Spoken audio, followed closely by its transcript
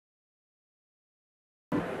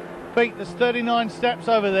Pete, there's 39 steps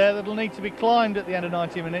over there that'll need to be climbed at the end of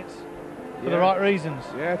 90 minutes for the right reasons.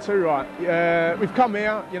 Yeah, too right. We've come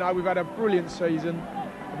here, you know, we've had a brilliant season.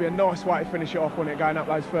 It'll be a nice way to finish it off, when it going up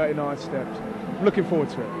those 39 steps. Looking forward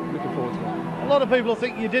to it. Looking forward to it. A lot of people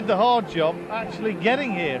think you did the hard job actually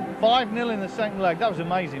getting here. 5-0 in the second leg. That was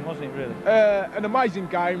amazing, wasn't it, really? An amazing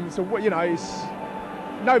game. So, you know,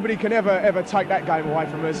 nobody can ever take that game away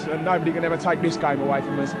from us, and nobody can ever take this game away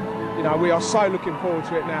from us. You know, we are so looking forward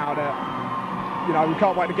to it now that, you know, we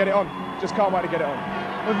can't wait to get it on. Just can't wait to get it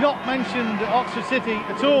on. We've not mentioned Oxford City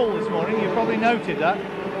at all this morning. You've probably noted that.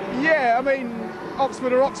 Yeah, I mean,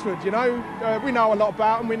 Oxford are Oxford, you know. We know a lot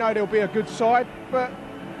about them. We know they'll be a good side. But,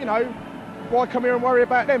 you know, why come here and worry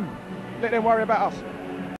about them? Let them worry about us.